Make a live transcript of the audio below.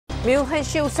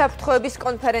მიუნჰენში უსაფრთხოების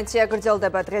კონფერენცია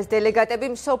გრძელდება დღეს. დელეგატები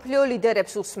მსოფლიო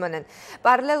ლიდერებს უსმენენ.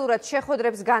 პარალელურად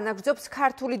შეხვედრებს განაგრძობს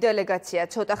ქართული დელეგაცია.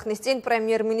 ცოტა ხნის წინ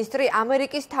პრემიერ-მინისტრი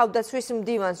ამერიკის თავდაცვის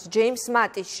მდივანს ჯეიმს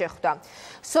მატის შეხვდა.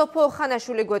 სოფო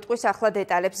ხანაშვილი გვეტყვის ახლა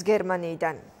დეტალებს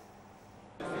გერმანიიდან.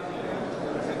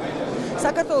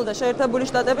 საქართველოს და შეერთებული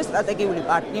შტატების სტრატეგიული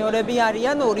პარტნიორები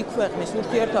არიან. ორი ქვეყნის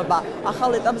ურთიერთობა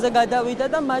ახალ ეტაპზე გადავიდა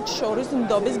და მათ შორის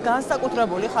ნდობის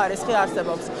განსაკუთრებული ხარისხი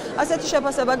არსებობს. ასეთი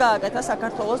შეფასება გააკეთა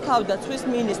საქართველოს თავდაცვის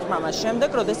მინისტრმა მას შემდეგ,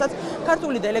 როდესაც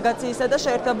ქართული დელეგაციისა და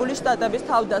შეერთებული შტატების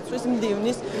თავდაცვის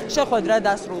მდივნის შეხვედრა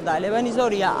დასრულდა. ლევანი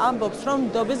ზორია ამბობს, რომ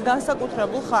ნდობის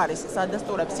განსაკუთრებულ ხარისხს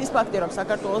ადასტურებს ის ფაქტი, რომ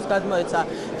საქართველოს გადმოეცა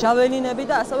ჯაველინები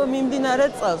და ასევე მიმდინარე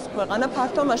წელს ქვეყანა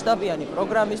ფართომასშტაბიანი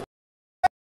პროგრამის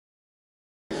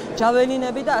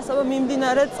ჯაველინები და ასევე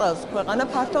მიმდინარე წელს ქვეყანა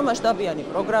ფართომასშტაბიანი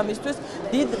პროგრამისთვის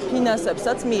დიდ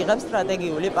ფინანსებსაც მიიღებს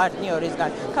სტრატეგიული პარტნიორისგან.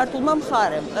 ქართულმა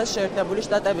მხარემ დღეს შეერთებული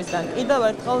შტატებისგან კიდევ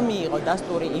ერთხელ მიიღო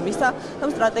დასტური იმისა, რომ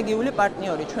სტრატეგიული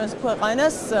პარტნიორი ჩვენს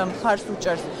ქვეყანას მხარს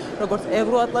უჭერს როგორც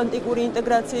ევროატლანტიკური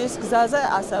ინტეგრაციის გზაზე,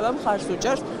 ასევე მხარს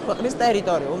უჭერს ქვეყნის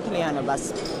ტერიტორიულ მთლიანობას.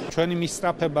 ჩვენი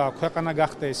მისწრაფება ქვეყანა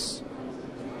გახდეს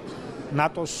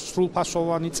ნატოს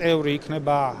სრულფასოვანი წევრი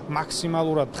იქნება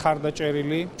მაქსიმალურად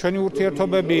მხარდაჭერილი. ჩვენი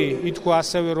ურთიერთობები ითქვა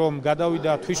ასევე, რომ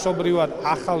გადავიდა თვისობრივად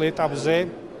ახალ ეტაპზე.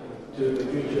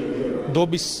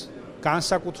 ნდობის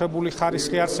განსაკუთრებული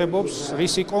ხარისხი არსებობს,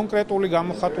 რისი კონკრეტული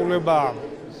გამოხატულება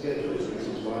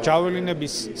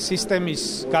ჯაველინების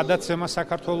სისტემის გადაცემა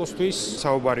საქართველოსთვის.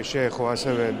 საუბარი შეეხო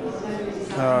ასევე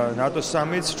ნატოს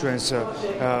სამიტს, ჩვენს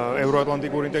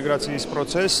ევროატლანტიკური ინტეგრაციის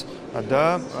პროცესს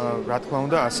და რა თქმა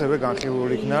უნდა ასევე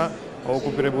განხილული იქნა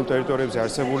ოკუპირებულ ტერიტორიებზე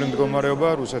არსებული მდგომარეობა,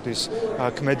 რუსეთის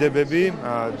ქმედებები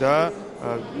და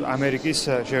ამერიკის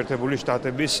შეერთებული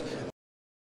შტატების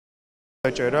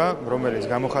დაჭერა, რომელიც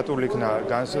გამოხატული იქნა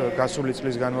გასული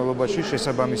წლის განმავლობაში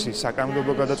შესაბამისი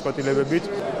საკანონმდებლო გადაწყვეტილებებით.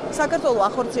 საქართველო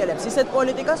ახორციელებს ისეთ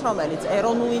პოლიტიკას, რომელიც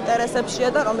ეროვნულ ინტერესებშია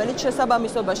და რომელიც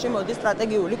შესაბამისობაში მოდის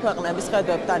სტრატეგიული ქვეყნების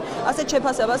ხედვებთან. ასეთ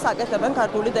შეფასებას აკეთებენ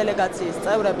ქართული დელეგაციის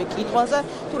წევრები კითხვაზე,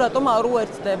 თუ რატომ არ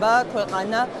უერთდება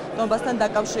ქვეყანა ნდობასთან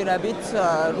დაკავშირებით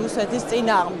რუსეთის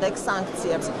წინააღმდეგ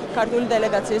სანქციებს. ქართული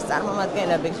დელეგაციის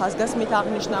წარმომადგენლები ხაზგასმით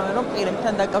აღნიშნავენ, რომ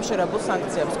ყირიმთან დაკავშირებულ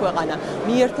სანქციებს ქვეყანა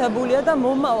მიერთებულია და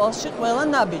მომავალში ყველა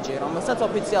ნაბიჯი, რომელსაც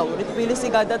ოფიციალური თბილისი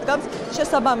გადადგამს,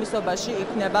 შესაბამისობაში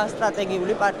იქნება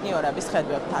სტრატეგიული პარტნიორების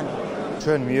ხედვებთან.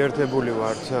 ჩვენ მიერთებული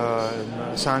ვართ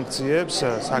სანქციებს,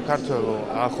 საქართველო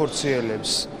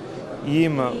ახორციელებს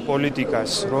იმ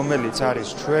პოლიტიკას, რომელიც არის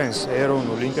ჩვენს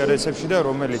ეროვნულ ინტერესებში და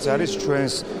რომელიც არის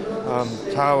ჩვენს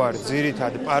მთავარ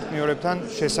ძირითად პარტნიორებთან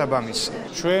შესაბამისი.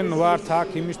 ჩვენ ვართ აქ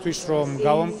იმისთვის, რომ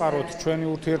გავამყაროთ ჩვენი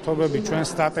ურთიერთობები ჩვენ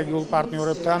სტრატეგიულ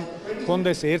პარტნიორებთან,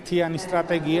 გქონდეს ერთიანი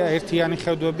სტრატეგია, ერთიანი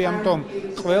ხედვები, ამიტომ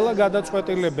ყველა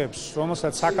გადაწყვეტილებებს,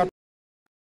 რომელსაც საქართველო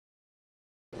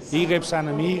იღებს ან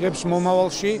მიიღებს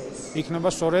მომავალში, იქნება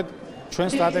სწორედ ჩვენ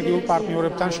სტრატეგიულ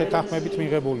პარტნიორებთან შეთანხმებით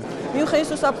მიღებული. მიუნჰენის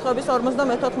უსაფრთხოების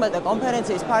 54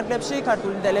 კონფერენციის ფარგლებში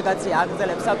ქართული დელეგაცია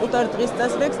აგრძელებს საკუთარ დღის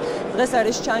წესრიგს. დღეს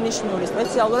არის ჩანიშნული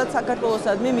სპეციალურად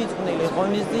საქართველოსადმი მიძღვნილი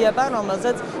ღონისძიება,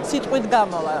 რომელზეც სიტყვით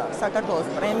გამოვა საქართველოს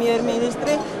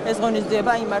პრემიერ-მინისტრი. ეს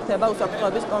ღონისძიება იმართება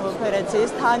უსაფრთხოების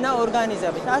კონფერენციის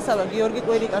თანაორგანიზებით. ასევე გიორგი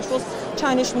კვირიკაშვილს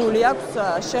ჩანიშნული აქვს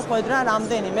შეხვედრა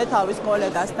რამდენიმე თავის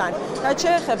კოლეგასთან. რაც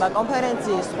შეეხება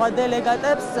კონფერენციის სხვა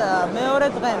დელეგატებს, მეორე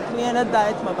დღე მთლიანად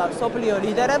დაეთმობა მსოფლიო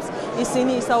ლიდერებს.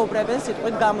 ისინი ისაუბრებენ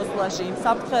სიტყვით გამოსვლაში იმ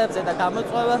საფრთხეებზე და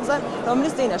გამოწვევებზე,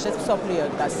 რომლის წინაშეც მსოფლიო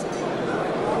დგას.